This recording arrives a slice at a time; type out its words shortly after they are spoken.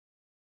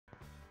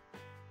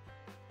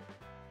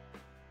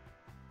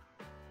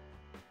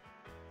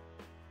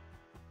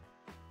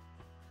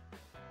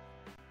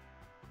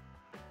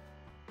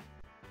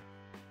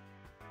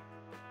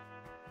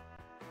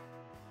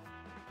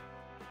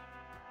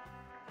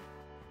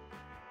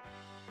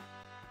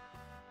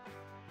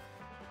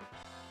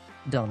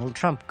Donald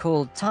Trump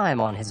called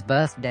time on his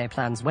birthday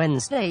plans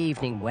Wednesday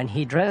evening when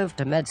he drove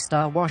to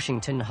MedStar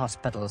Washington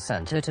Hospital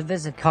Center to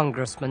visit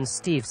Congressman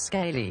Steve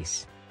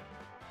Scalise.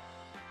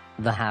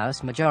 The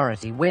House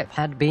Majority Whip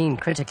had been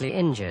critically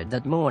injured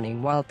that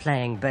morning while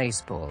playing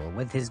baseball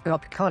with his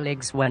GOP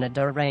colleagues when a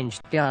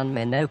deranged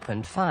gunman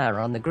opened fire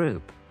on the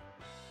group.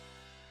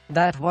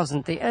 That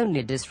wasn't the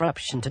only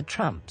disruption to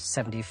Trump's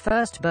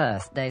 71st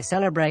birthday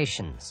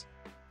celebrations.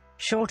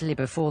 Shortly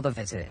before the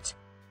visit,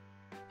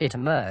 it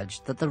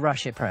emerged that the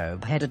Russia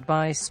probe headed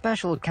by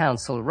Special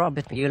Counsel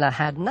Robert Mueller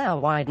had now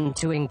widened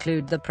to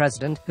include the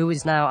president, who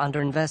is now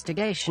under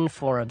investigation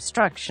for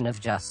obstruction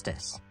of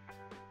justice.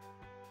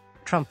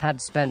 Trump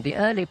had spent the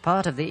early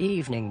part of the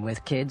evening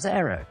with kids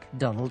Eric,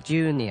 Donald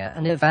Jr.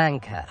 and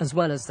Ivanka, as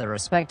well as their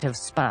respective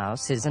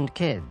spouses and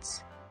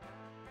kids.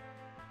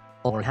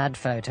 All had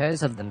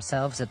photos of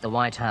themselves at the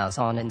White House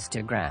on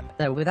Instagram,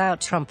 though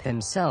without Trump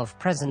himself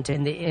present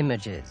in the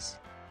images.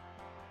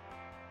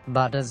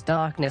 But as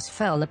darkness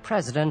fell, the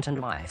president and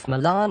wife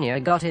Melania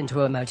got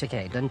into a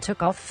motorcade and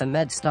took off for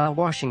MedStar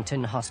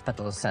Washington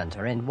Hospital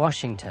Center in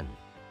Washington.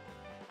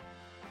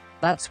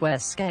 That's where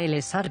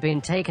Scalise had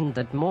been taken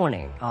that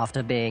morning,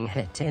 after being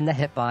hit in the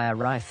hip by a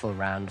rifle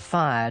round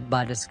fired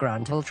by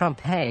disgruntled Trump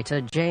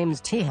hater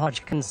James T.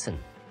 Hodgkinson.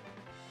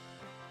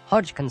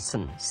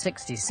 Hodgkinson,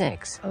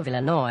 66, of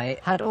Illinois,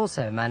 had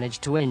also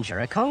managed to injure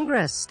a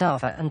Congress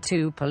staffer and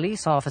 2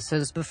 police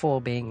officers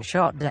before being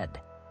shot dead.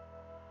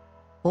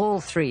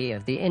 All 3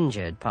 of the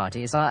injured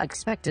parties are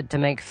expected to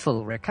make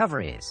full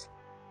recoveries.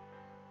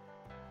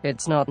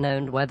 It's not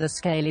known whether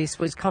Scalise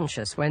was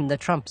conscious when the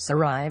Trumps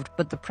arrived,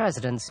 but the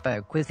president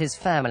spoke with his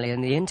family in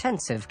the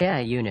intensive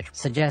care unit,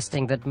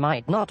 suggesting that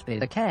might not be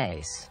the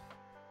case.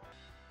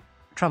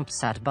 Trump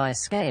sat by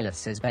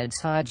Scalise's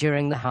bedside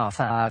during the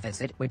half-hour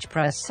visit, which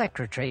Press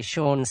Secretary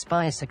Sean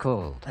Spicer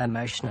called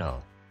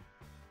emotional.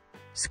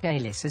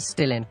 Scalise is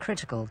still in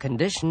critical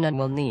condition and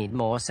will need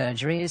more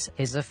surgeries,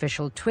 his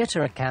official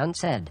Twitter account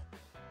said.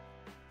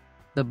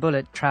 The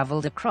bullet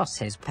traveled across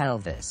his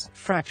pelvis,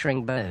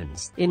 fracturing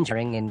bones,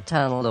 injuring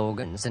internal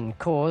organs and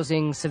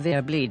causing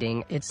severe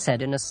bleeding, it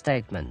said in a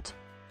statement.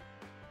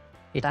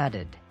 It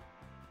added,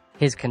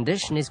 "His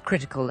condition is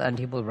critical and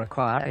he will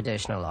require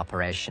additional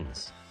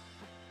operations."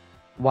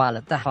 While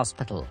at the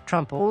hospital,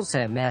 Trump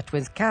also met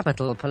with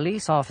Capitol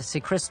Police Officer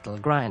Crystal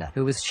Griner,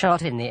 who was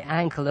shot in the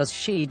ankle as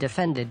she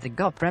defended the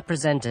GOP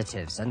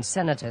representatives and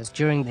senators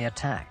during the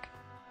attack.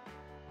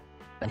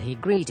 And he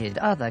greeted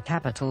other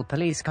Capitol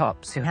Police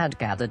cops who had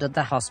gathered at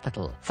the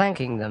hospital,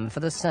 thanking them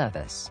for the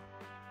service.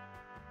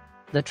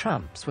 The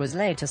Trumps was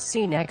later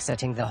seen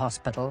exiting the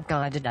hospital,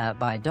 guided out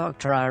by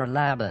Dr. Ira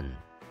Laban.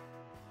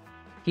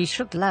 He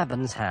shook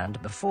Laban's hand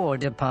before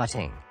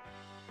departing.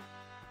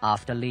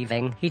 After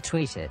leaving, he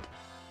tweeted,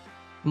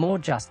 "More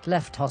just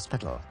left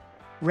hospital.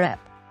 Rep.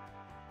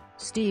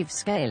 Steve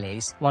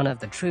Scalise, one of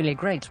the truly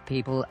great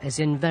people, is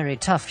in very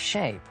tough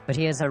shape, but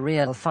he is a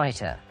real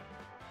fighter.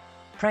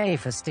 Pray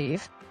for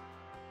Steve."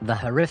 The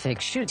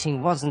horrific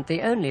shooting wasn't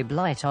the only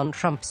blight on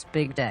Trump's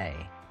big day.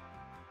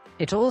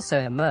 It also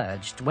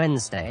emerged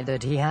Wednesday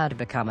that he had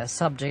become a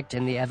subject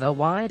in the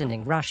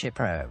ever-widening Russia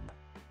probe.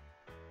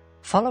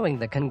 Following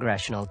the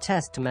congressional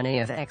testimony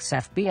of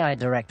ex-FBI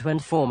director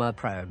and former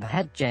probe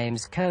head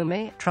James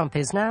Comey, Trump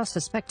is now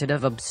suspected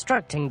of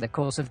obstructing the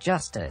course of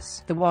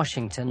justice, The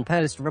Washington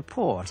Post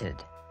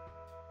reported.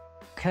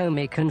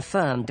 Comey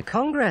confirmed the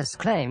Congress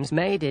claims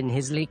made in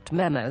his leaked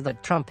memo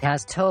that Trump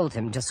has told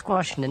him to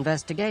squash an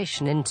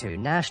investigation into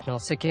National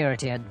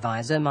Security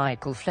Advisor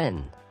Michael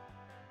Flynn.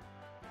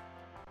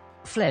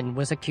 Flynn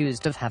was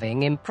accused of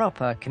having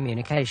improper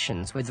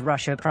communications with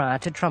Russia prior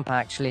to Trump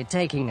actually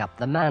taking up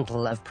the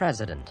mantle of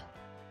president.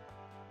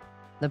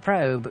 The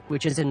probe,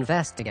 which is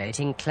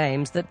investigating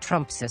claims that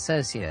Trump's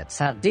associates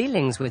had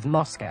dealings with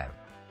Moscow,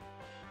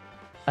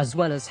 as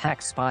well as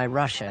hacks by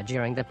Russia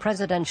during the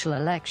presidential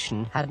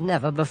election, had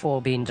never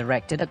before been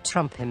directed at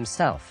Trump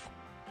himself.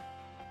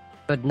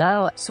 But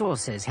now,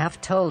 sources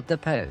have told the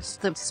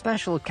Post that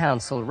Special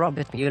Counsel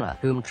Robert Mueller,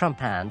 whom Trump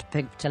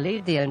handpicked to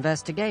lead the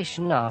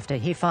investigation after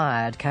he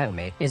fired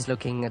Comey, is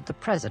looking at the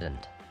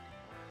president.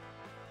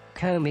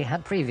 Comey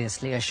had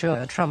previously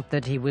assured Trump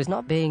that he was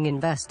not being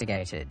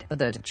investigated, but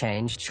that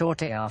changed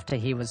shortly after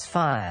he was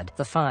fired,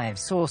 the 5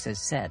 sources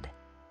said.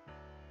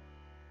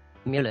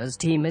 Mueller's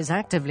team is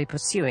actively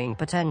pursuing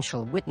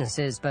potential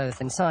witnesses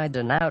both inside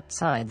and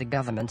outside the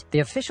government, the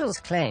officials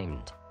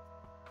claimed.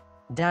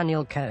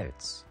 Daniel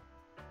Coates,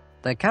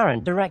 the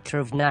current Director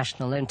of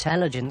National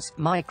Intelligence,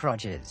 Mike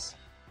Rogers,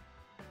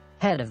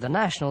 head of the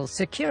National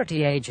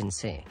Security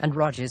Agency, and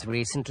Rogers'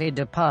 recently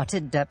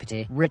departed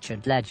deputy,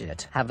 Richard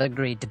Leggett, have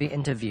agreed to be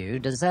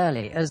interviewed as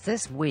early as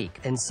this week,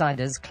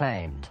 insiders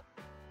claimed.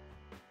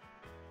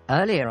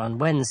 Earlier on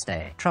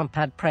Wednesday, Trump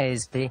had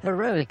praised the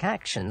heroic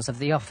actions of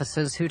the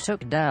officers who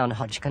took down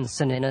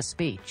Hodgkinson in a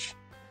speech.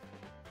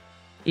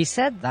 He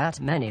said that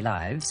many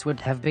lives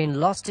would have been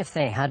lost if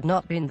they had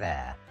not been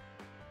there.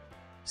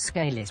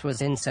 Scalise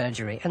was in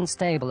surgery and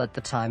stable at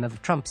the time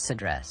of Trump's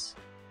address.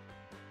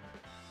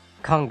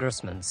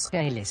 Congressman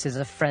Scalise is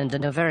a friend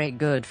and a very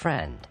good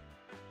friend.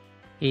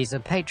 He's a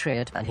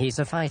patriot and he's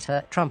a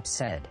fighter, Trump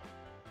said.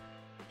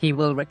 He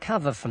will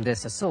recover from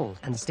this assault,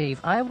 and Steve,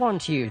 I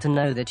want you to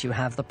know that you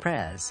have the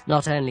prayers,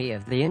 not only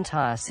of the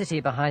entire city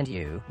behind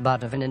you,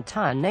 but of an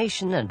entire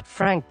nation and,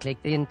 frankly,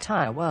 the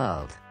entire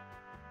world.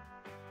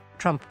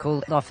 Trump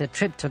called off a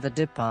trip to the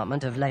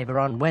Department of Labor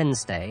on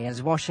Wednesday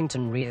as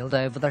Washington reeled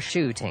over the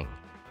shooting.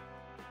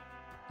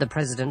 The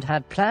president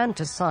had planned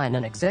to sign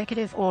an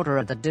executive order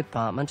at the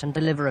department and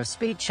deliver a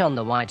speech on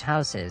the White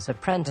House's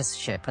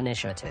apprenticeship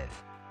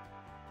initiative.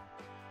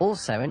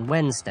 Also on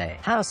Wednesday,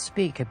 House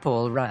Speaker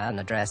Paul Ryan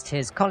addressed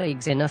his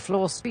colleagues in a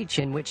floor speech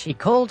in which he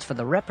called for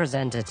the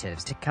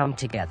representatives to come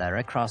together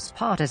across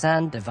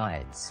partisan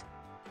divides.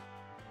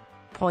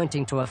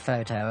 Pointing to a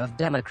photo of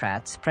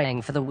Democrats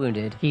praying for the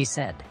wounded, he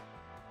said,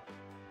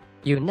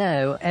 "You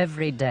know,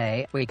 every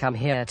day, we come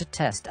here to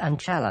test and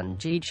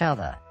challenge each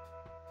other.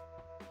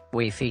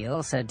 We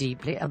feel so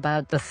deeply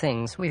about the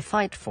things we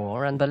fight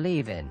for and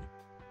believe in.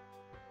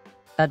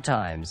 At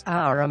times,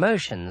 our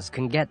emotions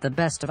can get the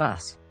best of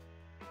us.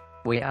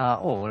 We are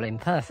all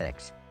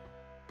imperfect.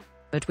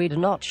 But we do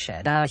not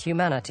shed our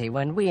humanity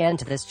when we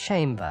enter this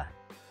chamber."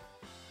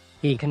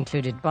 He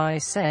concluded by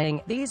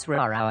saying, "These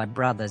are our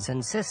brothers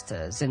and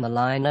sisters in the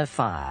line of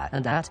fire,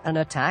 and that an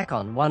attack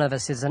on one of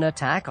us is an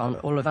attack on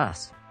all of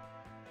us."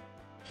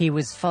 He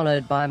was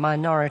followed by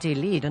Minority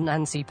Leader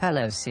Nancy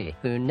Pelosi,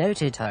 who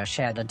noted her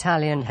shared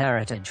Italian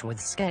heritage with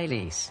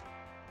Scalise.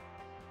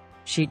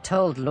 She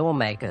told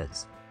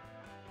lawmakers,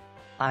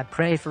 "I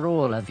pray for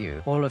all of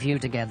you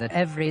together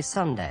every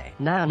Sunday,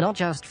 now not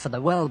just for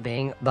the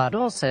well-being, but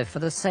also for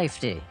the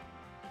safety